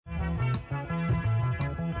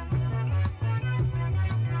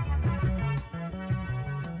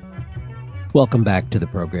Welcome back to the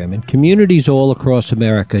program. In communities all across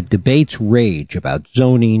America, debates rage about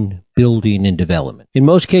zoning, building, and development. In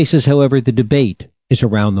most cases, however, the debate is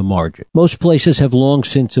around the margin. Most places have long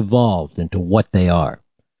since evolved into what they are.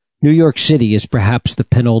 New York City is perhaps the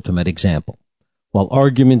penultimate example. While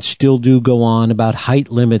arguments still do go on about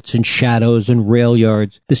height limits and shadows and rail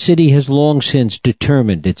yards, the city has long since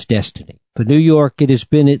determined its destiny. For New York, it has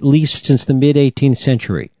been, at least since the mid-18th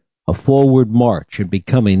century, a forward march in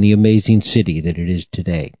becoming the amazing city that it is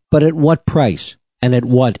today. But at what price and at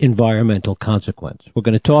what environmental consequence? We're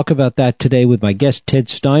going to talk about that today with my guest, Ted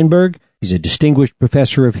Steinberg. He's a distinguished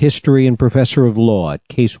professor of history and professor of law at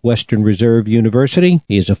Case Western Reserve University.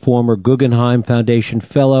 He is a former Guggenheim Foundation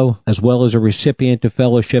Fellow, as well as a recipient of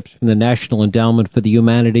fellowships from the National Endowment for the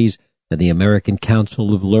Humanities and the American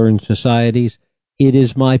Council of Learned Societies. It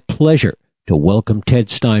is my pleasure to welcome Ted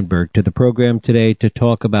Steinberg to the program today to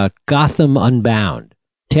talk about Gotham Unbound.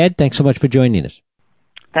 Ted, thanks so much for joining us.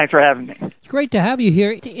 Thanks for having me. It's great to have you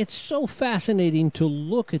here. It's so fascinating to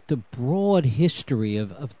look at the broad history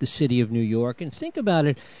of the city of New York and think about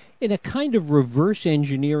it in a kind of reverse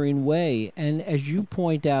engineering way. And as you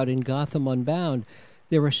point out in Gotham Unbound,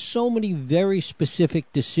 there are so many very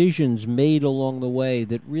specific decisions made along the way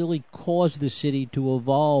that really caused the city to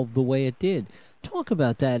evolve the way it did. Talk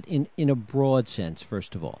about that in a broad sense,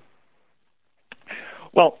 first of all.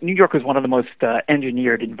 Well, New York is one of the most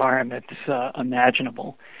engineered environments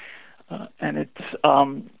imaginable. And it's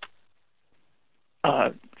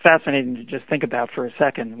fascinating to just think about for a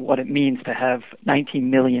second what it means to have 19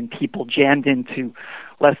 million people jammed into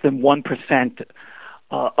less than 1%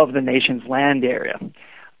 of the nation's land area.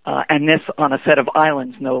 And this on a set of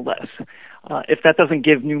islands, no less. If that doesn't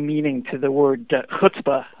give new meaning to the word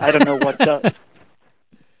chutzpah, I don't know what does.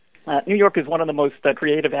 New York is one of the most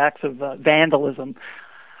creative acts of vandalism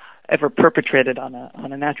ever perpetrated on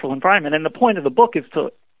a natural environment. And the point of the book is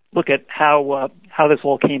to look at how this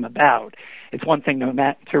all came about. It's one thing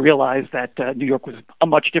to realize that New York was a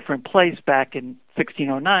much different place back in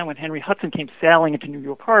 1609 when Henry Hudson came sailing into New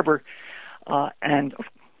York Harbor, and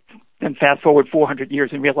then fast forward 400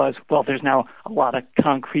 years and realize, well, there's now a lot of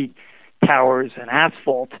concrete towers and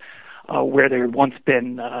asphalt where there had once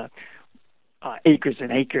been acres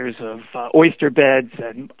and acres of oyster beds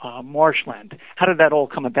and marshland. How did that all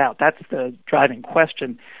come about? That's the driving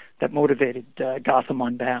question that motivated Gotham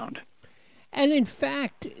Unbound. And in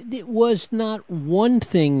fact, it was not one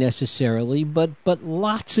thing necessarily, but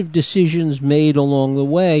lots of decisions made along the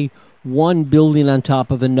way, one building on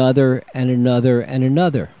top of another and another and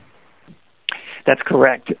another. That's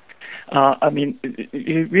correct.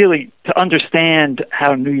 Really, to understand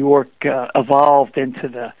how New York evolved into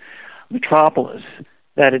the metropolis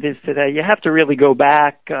that it is today, you have to really go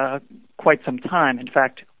back quite some time. In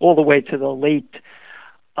fact, all the way to the late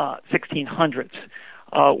 1600s,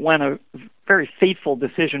 when a very fateful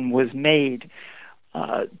decision was made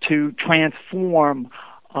to transform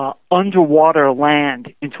underwater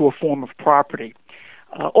land into a form of property.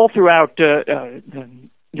 All throughout the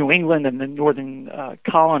New England and the northern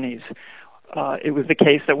colonies, it was the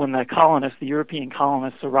case that when the European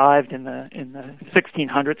colonists arrived in the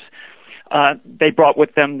 1600s, they brought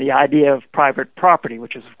with them the idea of private property,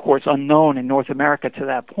 which is, of course, unknown in North America to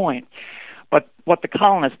that point. But what the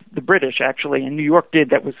colonists, the British actually, in New York did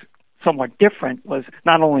that was somewhat different was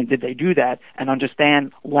not only did they do that and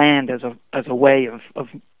understand land as a way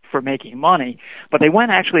for making money, but they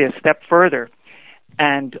went actually a step further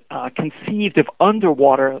and conceived of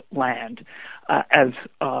underwater land as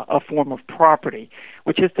a form of property,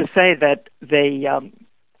 which is to say that they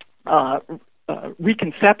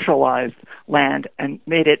reconceptualized land and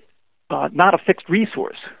made it not a fixed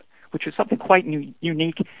resource, which is something quite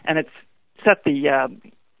unique, and it's set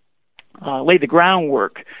laid the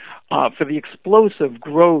groundwork for the explosive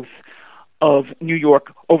growth of New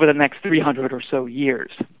York over the next 300 or so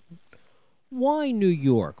years. Why New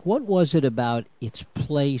York? What was it about its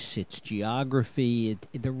place, its geography,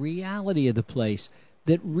 the reality of the place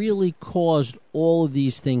that really caused all of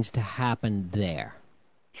these things to happen there?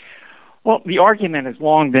 Well, the argument has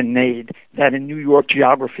long been made that in New York,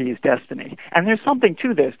 geography is destiny. And there's something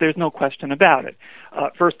to this. There's no question about it.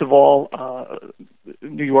 First of all,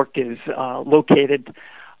 New York is located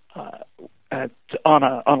on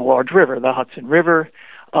a large river, the Hudson River.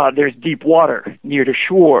 There's deep water near the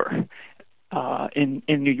shore in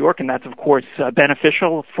New York, and that's, of course,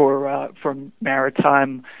 beneficial for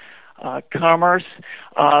maritime commerce.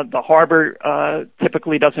 The harbor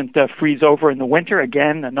typically doesn't freeze over in the winter.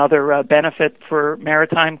 Again, another benefit for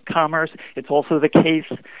maritime commerce. It's also the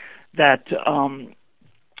case that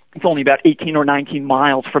it's only about 18 or 19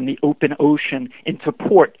 miles from the open ocean into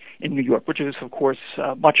port in New York, which is, of course,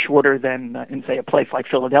 much shorter than in, say, a place like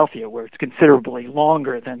Philadelphia, where it's considerably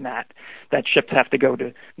longer than that ships have to go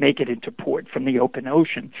to make it into port from the open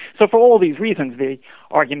ocean. So for all these reasons, the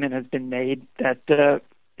argument has been made that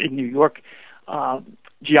in New York,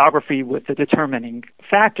 geography was the determining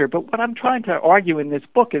factor. But what I'm trying to argue in this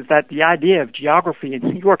book is that the idea of geography in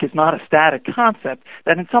New York is not a static concept,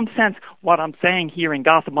 that in some sense what I'm saying here in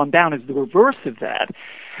Gotham Unbound is the reverse of that,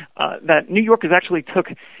 that New Yorkers actually took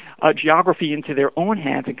geography into their own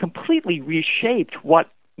hands and completely reshaped what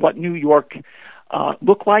New York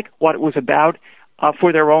looked like, what it was about,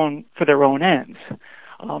 for their own ends.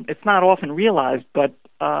 It's not often realized, but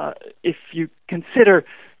if you consider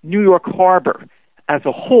New York Harbor as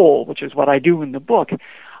a whole, which is what I do in the book,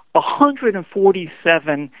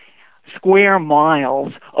 147 square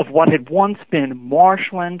miles of what had once been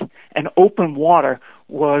marshland and open water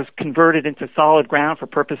was converted into solid ground for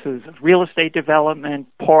purposes of real estate development,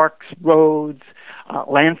 parks, roads,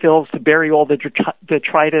 landfills to bury all the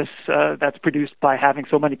detritus that's produced by having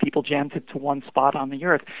so many people jammed into one spot on the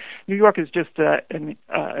earth. New York is just an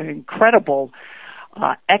incredible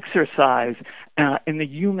exercise in the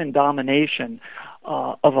human domination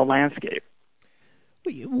of a landscape.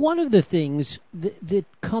 One of the things that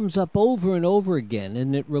comes up over and over again,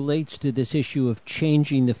 and it relates to this issue of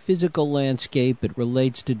changing the physical landscape, it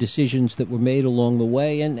relates to decisions that were made along the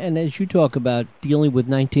way, and as you talk about dealing with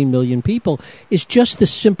 19 million people, is just the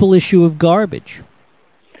simple issue of garbage.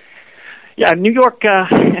 Yeah, New York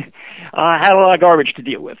had a lot of garbage to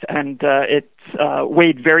deal with, and it's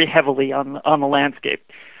weighed very heavily on the landscape.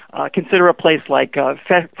 Consider a place like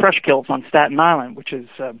Freshkills on Staten Island, which is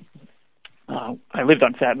I lived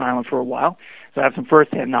on Staten Island for a while, so I have some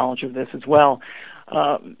first-hand knowledge of this as well.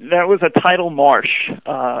 That was a tidal marsh,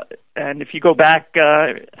 and if you go back,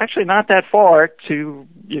 actually not that far to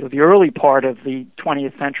the early part of the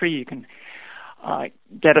 20th century, you can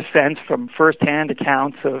get a sense from first-hand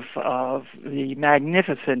accounts of the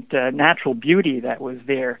magnificent natural beauty that was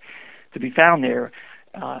there to be found there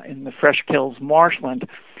in the Freshkills marshland.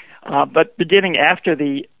 But beginning after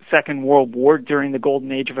the Second World War, during the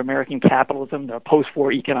golden age of American capitalism, the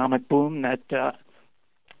post-war economic boom that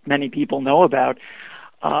many people know about,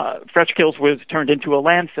 Freshkills was turned into a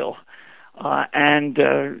landfill. And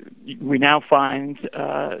we now find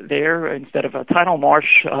there, instead of a tidal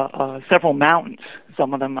marsh, several mountains.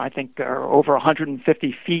 Some of them, I think, are over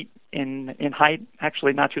 150 feet in height.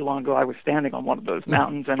 Actually, not too long ago, I was standing on one of those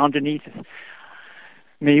mountains, and underneath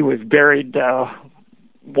me was buried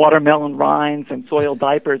watermelon rinds and soiled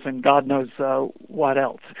diapers and God knows what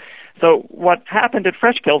else. So what happened at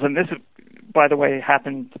Freshkills, and this, by the way,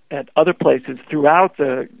 happened at other places throughout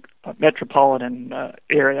the metropolitan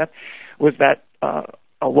area, was that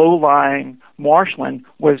a low-lying marshland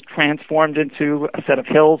was transformed into a set of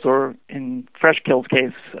hills, or in Freshkills'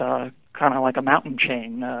 case, kind of like a mountain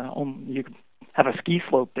chain. You have a ski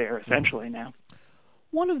slope there, essentially, now.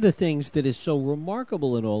 One of the things that is so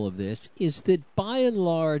remarkable in all of this is that, by and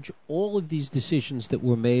large, all of these decisions that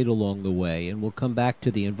were made along the way, and we'll come back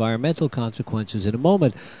to the environmental consequences in a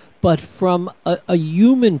moment, but from a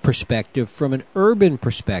human perspective, from an urban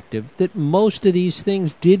perspective, that most of these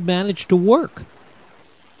things did manage to work.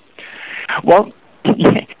 Well,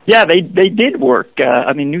 yeah, they did work.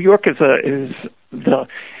 I mean, New York is the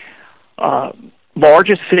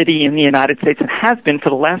largest city in the United States and has been for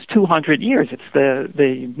the last 200 years. It's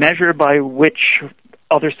the measure by which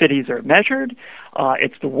other cities are measured.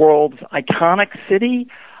 It's the world's iconic city,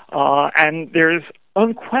 and there's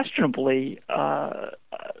unquestionably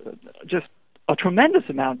just a tremendous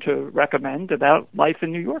amount to recommend about life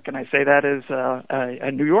in New York, and I say that as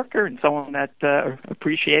a New Yorker and someone that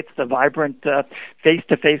appreciates the vibrant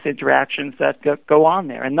face-to-face interactions that go on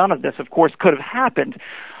there. And none of this, of course, could have happened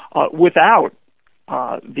without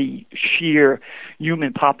the sheer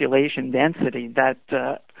human population density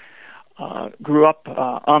that grew up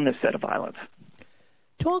on this set of islands.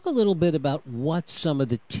 Talk a little bit about what some of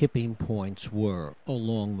the tipping points were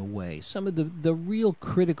along the way, some of the real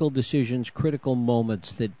critical decisions, critical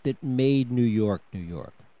moments that made New York, New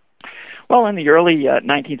York. Well, in the early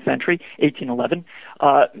 19th century, 1811,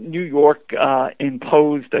 New York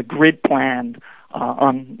imposed a grid plan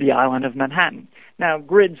on the island of Manhattan. Now,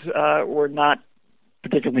 grids were not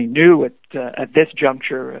particularly new at this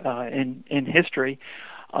juncture in history,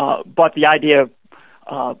 but the idea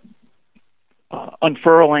of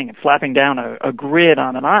unfurling and slapping down a grid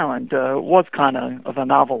on an island was kind of a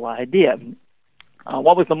novel idea.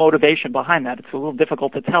 What was the motivation behind that? It's a little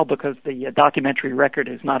difficult to tell because the documentary record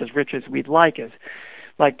is not as rich as we'd like to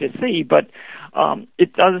see, but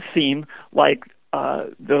it does seem like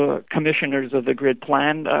the commissioners of the grid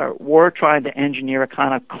plan were trying to engineer a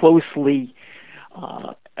kind of close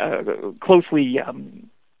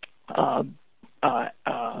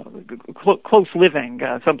living,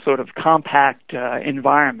 some sort of compact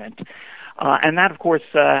environment. And that, of course,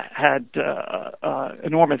 had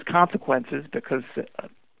enormous consequences because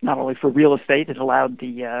not only for real estate, it allowed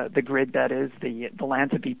the grid, that is, the land,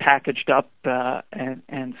 to be packaged up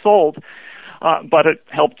and sold, but it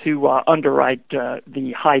helped to underwrite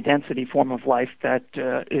the high-density form of life that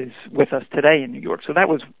is with us today in New York. So that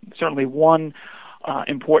was certainly one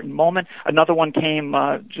important moment. Another one came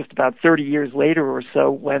just about 30 years later or so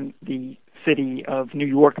when the city of New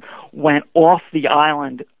York went off the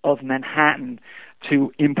island of Manhattan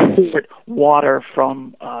to import water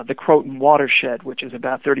from the Croton watershed, which is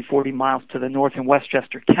about 40 miles to the north in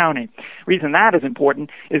Westchester County. The reason that is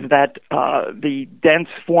important is that the dense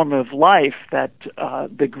form of life that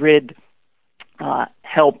the grid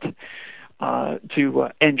helped to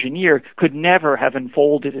engineer could never have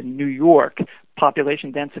unfolded in New York.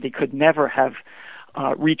 Population density could never have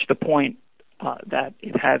reached the point that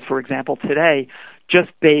it has, for example, today,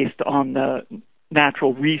 just based on the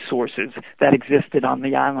natural resources that existed on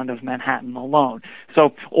the island of Manhattan alone.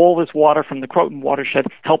 So all this water from the Croton watershed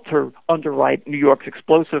helped her underwrite New York's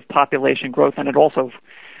explosive population growth, and it also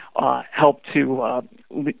helped to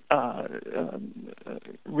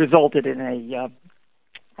resulted in a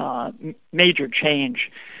major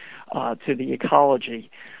change to the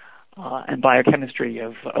ecology and biochemistry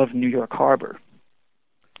of New York Harbor.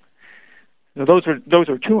 So those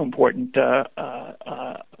are two important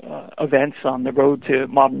events on the road to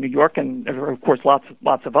modern New York, and there are, of course,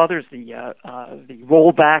 lots of others. The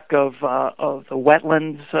rollback of the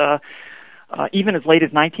wetlands. Even as late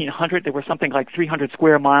as 1900, there were something like 300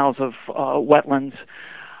 square miles of wetlands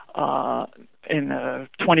in a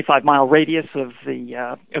 25-mile radius of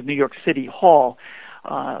New York City Hall.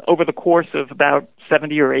 Over the course of about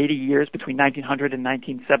 70 or 80 years, between 1900 and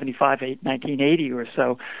 1975, 1980 or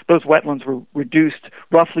so, those wetlands were reduced,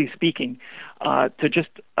 roughly speaking, to just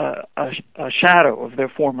a shadow of their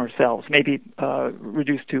former selves, maybe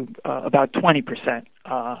reduced to about 20%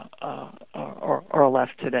 are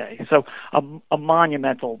left today. So a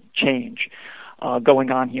monumental change going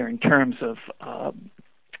on here in terms of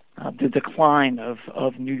the decline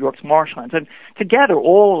of New York's marshlands. And together,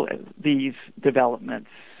 all these developments,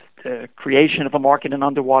 the creation of a market in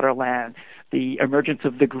underwater land, the emergence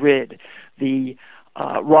of the grid, the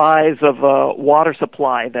rise of a water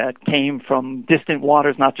supply that came from distant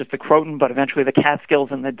waters, not just the Croton, but eventually the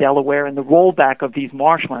Catskills and the Delaware, and the rollback of these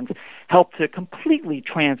marshlands helped to completely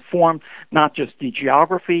transform not just the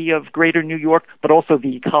geography of greater New York, but also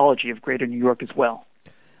the ecology of greater New York as well.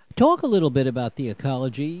 Talk a little bit about the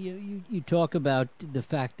ecology. You talk about the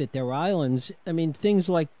fact that they're islands. I mean, things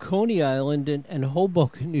like Coney Island and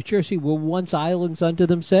Hoboken, New Jersey, were once islands unto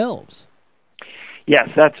themselves. Yes,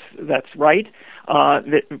 that's right.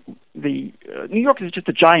 The New York is just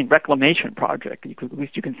a giant reclamation project. At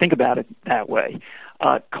least you can think about it that way.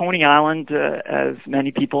 Coney Island, as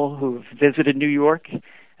many people who've visited New York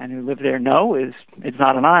and who live there know, it's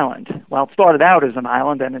not an island. Well, it started out as an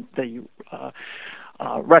island, and the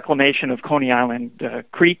reclamation of Coney Island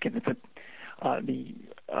Creek, and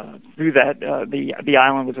through that the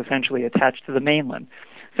island was essentially attached to the mainland.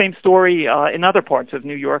 Same story in other parts of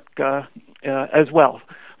New York as well.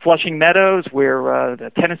 Flushing Meadows, where the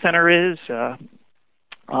tennis center is,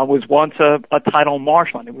 was once a tidal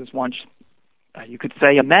marshland. It was once, you could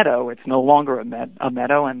say, a meadow. It's no longer a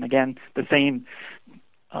meadow, and again, the same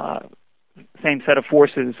set of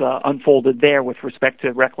forces unfolded there with respect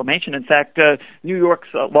to reclamation. In fact, New York's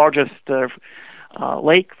largest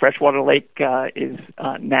lake, freshwater lake, is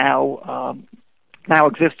now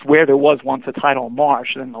exists where there was once a tidal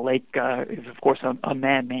marsh, and the lake is, of course, a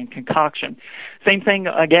man-made concoction. Same thing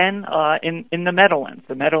again in the Meadowlands.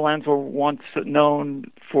 The Meadowlands were once known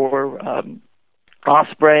for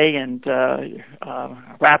osprey and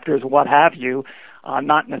raptors, what have you.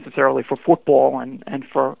 Not necessarily for football and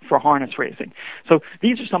for harness racing. So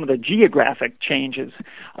these are some of the geographic changes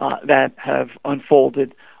that have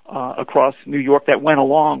unfolded across New York that went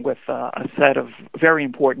along with a set of very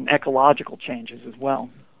important ecological changes as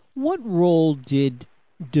well. What role did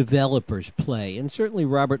developers play? And certainly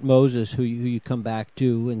Robert Moses, who you come back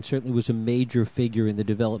to, and certainly was a major figure in the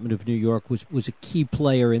development of New York, was a key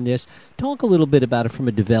player in this. Talk a little bit about it from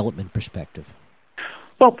a development perspective.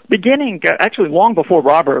 Well, beginning, actually long before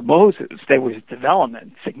Robert Moses, there was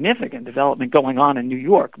development, significant development going on in New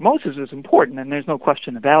York. Moses is important, and there's no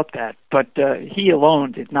question about that, but he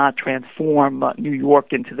alone did not transform New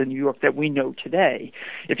York into the New York that we know today.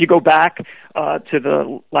 If you go back to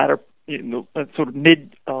the latter sort of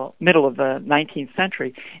middle of the 19th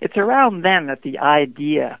century, it's around then that the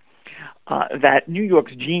idea that New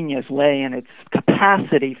York's genius lay in its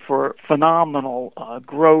capacity for phenomenal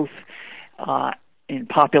growth in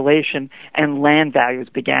population and land values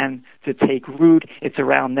began to take root. It's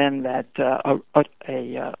around then that the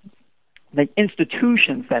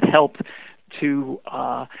institutions that helped to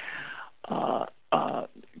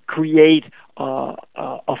create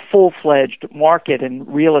a full-fledged market in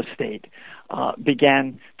real estate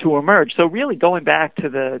began to emerge. So really going back to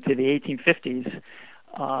the 1850s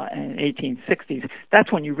and 1860s, that's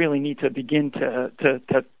when you really need to begin to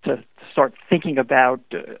start thinking about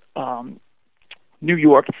New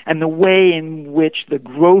York and the way in which the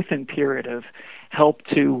growth imperative helped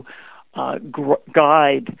to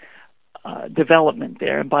guide development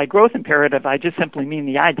there. And by growth imperative, I just simply mean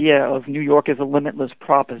the idea of New York as a limitless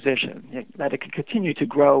proposition, that it could continue to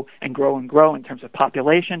grow and grow and grow in terms of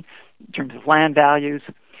population, in terms of land values,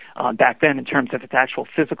 back then in terms of its actual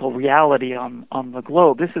physical reality on the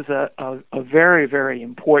globe. This is a very, very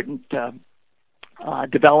important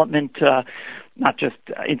development, not just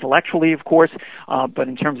intellectually, of course, but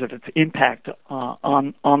in terms of its impact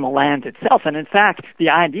on the land itself. And in fact, the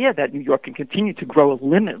idea that New York can continue to grow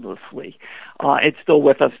limitlessly, it's still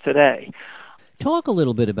with us today. Talk a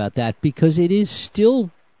little bit about that, because it is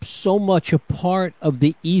still so much a part of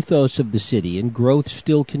the ethos of the city, and growth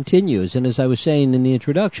still continues. And as I was saying in the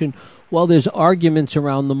introduction, while there's arguments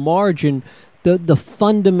around the margin, the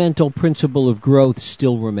fundamental principle of growth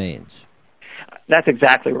still remains. That's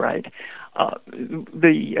exactly right.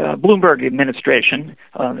 The Bloomberg administration,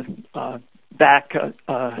 back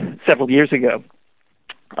several years ago,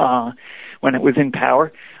 when it was in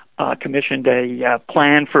power, commissioned a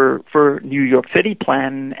plan for New York City,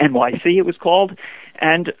 Plan NYC it was called,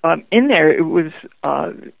 and in there it was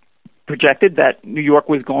projected that New York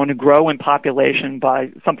was going to grow in population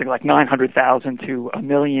by something like 900,000 to 1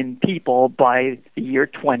 million people by the year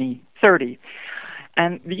 2030.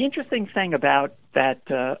 And the interesting thing about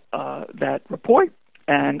that report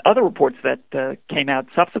and other reports that came out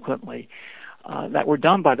subsequently that were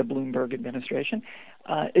done by the Bloomberg administration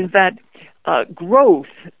is that growth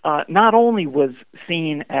not only was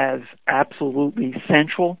seen as absolutely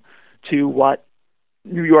central to what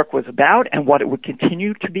New York was about and what it would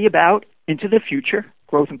continue to be about into the future,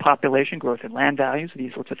 growth in population, growth in land values,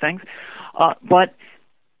 these sorts of things, but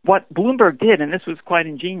what Bloomberg did, and this was quite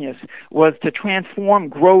ingenious, was to transform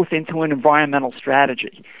growth into an environmental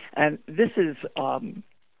strategy. And this is,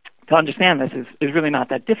 to understand this is really not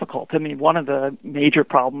that difficult. I mean, one of the major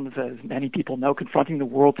problems, as many people know, confronting the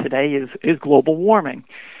world today is global warming.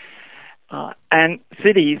 And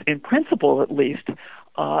cities, in principle at least,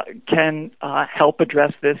 can help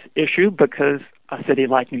address this issue, because a city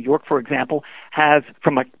like New York, for example, has,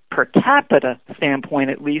 from a per capita standpoint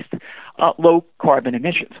at least, low carbon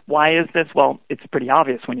emissions. Why is this? Well, it's pretty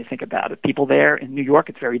obvious when you think about it. People there in New York,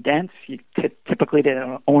 it's very dense. Typically they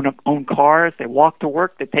don't own cars. They walk to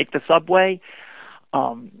work. They take the subway.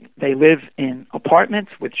 They live in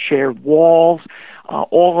apartments with shared walls.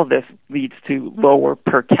 All of this leads to lower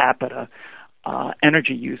per capita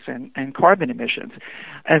energy use and carbon emissions.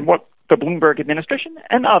 And what the Bloomberg administration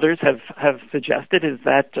and others have suggested is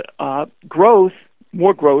that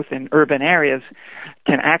more growth in urban areas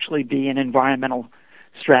can actually be an environmental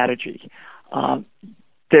strategy.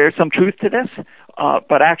 There's some truth to this,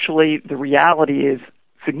 but actually the reality is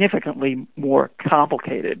significantly more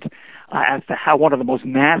complicated as to how one of the most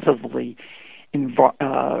massively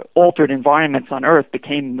altered environments on Earth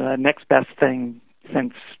became the next best thing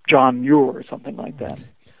since John Muir or something like that.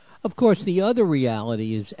 Of course, the other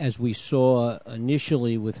reality is, as we saw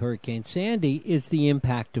initially with Hurricane Sandy, is the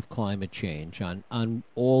impact of climate change on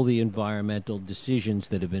all the environmental decisions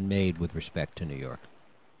that have been made with respect to New York.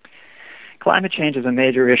 Climate change is a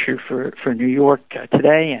major issue for New York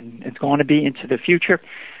today, and it's going to be into the future.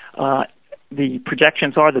 The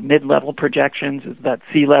projections are, the mid-level projections, is that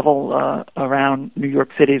sea level around New York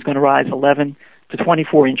City is going to rise 11 to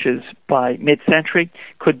 24 inches by mid-century,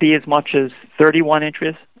 could be as much as 31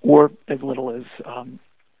 inches, or as little as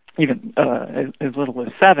as little as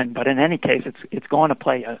 7. But in any case, it's going to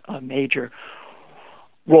play a major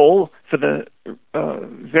role for the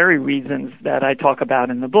very reasons that I talk about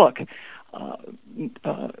in the book.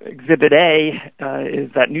 Exhibit A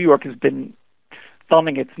is that New York has been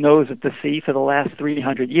thumbing its nose at the sea for the last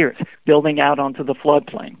 300 years, building out onto the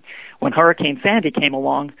floodplain. When Hurricane Sandy came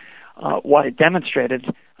along, what it demonstrated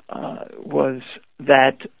was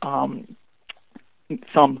that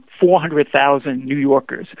some 400,000 New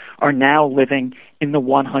Yorkers are now living in the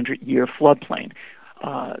 100-year floodplain.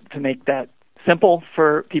 To make that simple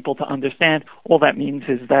for people to understand, all that means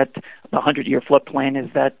is that the 100-year floodplain is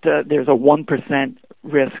that there's a 1%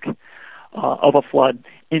 risk of a flood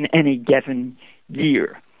in any given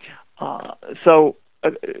year. So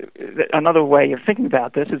another way of thinking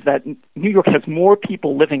about this is that New York has more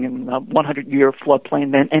people living in the 100-year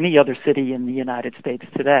floodplain than any other city in the United States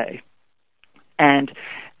today. And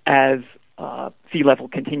as sea level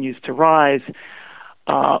continues to rise,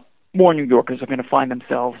 more New Yorkers are going to find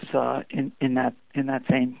themselves in that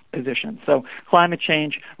same position. So climate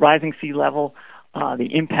change, rising sea level, the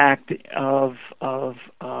impact of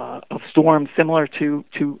storms similar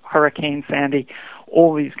to Hurricane Sandy,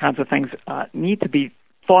 all these kinds of things need to be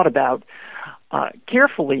thought about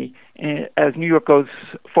carefully as New York goes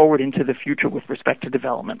forward into the future with respect to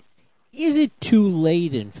development. Is it too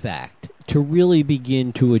late, in fact, to really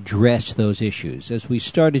begin to address those issues? As we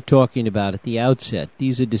started talking about at the outset,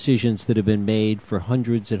 these are decisions that have been made for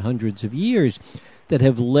hundreds and hundreds of years that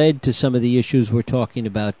have led to some of the issues we're talking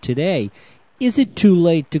about today. Is it too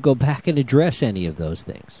late to go back and address any of those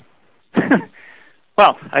things?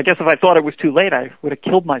 Well, I guess if I thought it was too late, I would have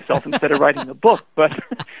killed myself instead of writing the book. But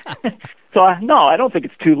no, I don't think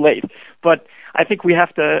it's too late. But I think we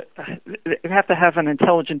have to have an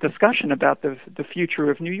intelligent discussion about the future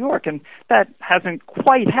of New York, and that hasn't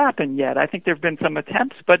quite happened yet. I think there have been some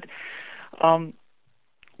attempts, but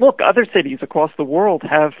look, other cities across the world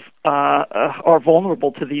are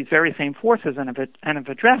vulnerable to these very same forces and have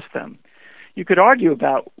addressed them. You could argue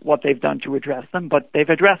about what they've done to address them, but they've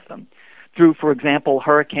addressed them through, for example,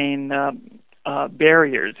 hurricane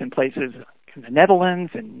barriers in places in the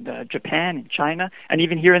Netherlands and Japan and China, and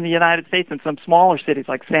even here in the United States in some smaller cities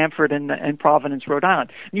like Sanford and Providence, Rhode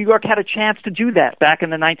Island. New York had a chance to do that back in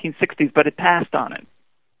the 1960s, but it passed on it.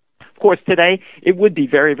 Of course, today it would be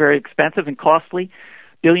very, very expensive and costly,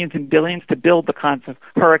 billions and billions, to build the kinds of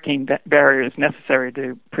hurricane barriers necessary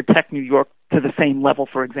to protect New York to the same level,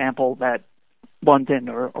 for example, that London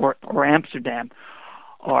or Amsterdam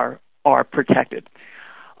are protected.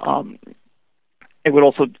 It would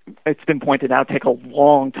also, it's been pointed out, take a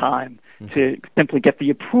long time to simply get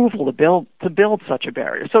the approval to build such a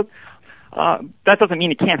barrier. So that doesn't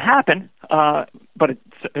mean it can't happen, but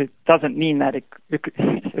it doesn't mean that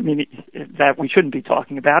that we shouldn't be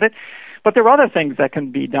talking about it. But there are other things that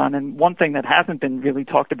can be done, and one thing that hasn't been really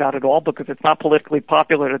talked about at all, because it's not politically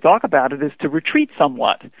popular to talk about it, is to retreat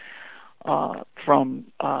somewhat from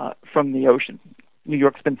the ocean. New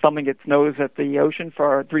York's been thumbing its nose at the ocean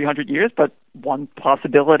for 300 years, but one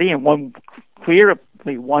possibility and one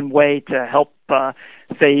way to help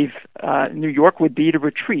save New York would be to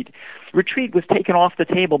retreat. Retreat was taken off the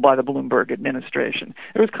table by the Bloomberg administration.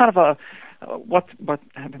 It was kind of a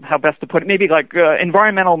how best to put it? Maybe like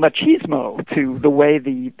environmental machismo to the way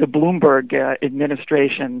the Bloomberg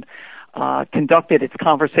administration conducted its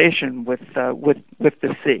conversation with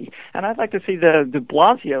the sea. And I'd like to see the de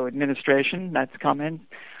Blasio administration that's come in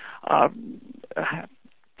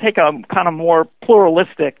take a kind of more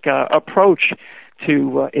pluralistic approach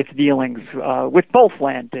to its dealings with both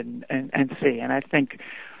land and sea. And I think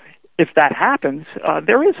if that happens,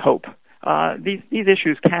 there is hope. These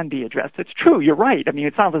issues can be addressed. It's true, you're right. I mean,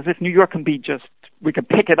 it sounds as if New York can be we could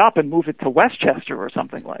pick it up and move it to Westchester or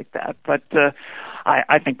something like that. But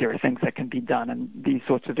I think there are things that can be done, and these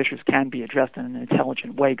sorts of issues can be addressed in an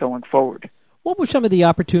intelligent way going forward. What were some of the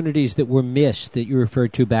opportunities that were missed that you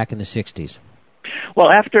referred to back in the 60s?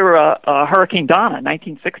 Well, after Hurricane Donna in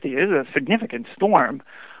 1960, it was a significant storm.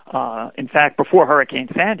 In fact, before Hurricane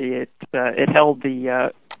Sandy, it held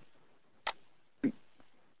the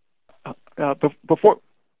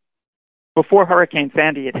before Hurricane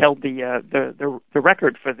Sandy, it held the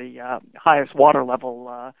record for the highest water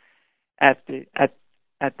level at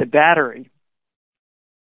the Battery.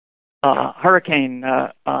 Hurricane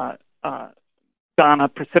Donna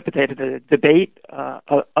precipitated a debate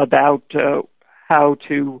about how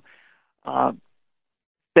to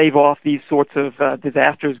stave off these sorts of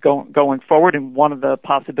disasters going forward, and one of the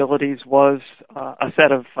possibilities was a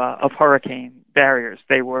set of hurricane barriers.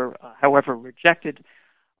 They were, however, rejected,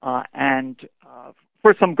 and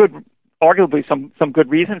for arguably some good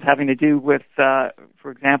reasons, having to do with,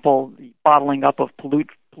 for example, the bottling up of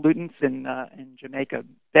pollutants in Jamaica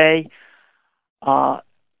Bay.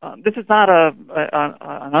 This is not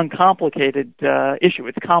an uncomplicated issue.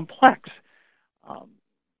 It's complex.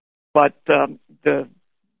 But the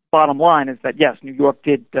bottom line is that, yes, New York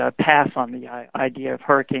did pass on the idea of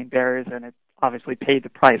hurricane barriers, and it obviously paid the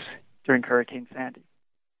price during Hurricane Sandy.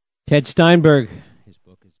 Ted Steinberg, his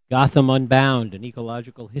book is Gotham Unbound, An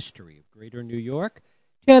Ecological History of Greater New York.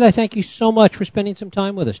 Ted, I thank you so much for spending some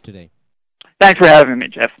time with us today. Thanks for having me,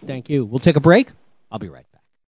 Jeff. Thank you. We'll take a break. I'll be right back.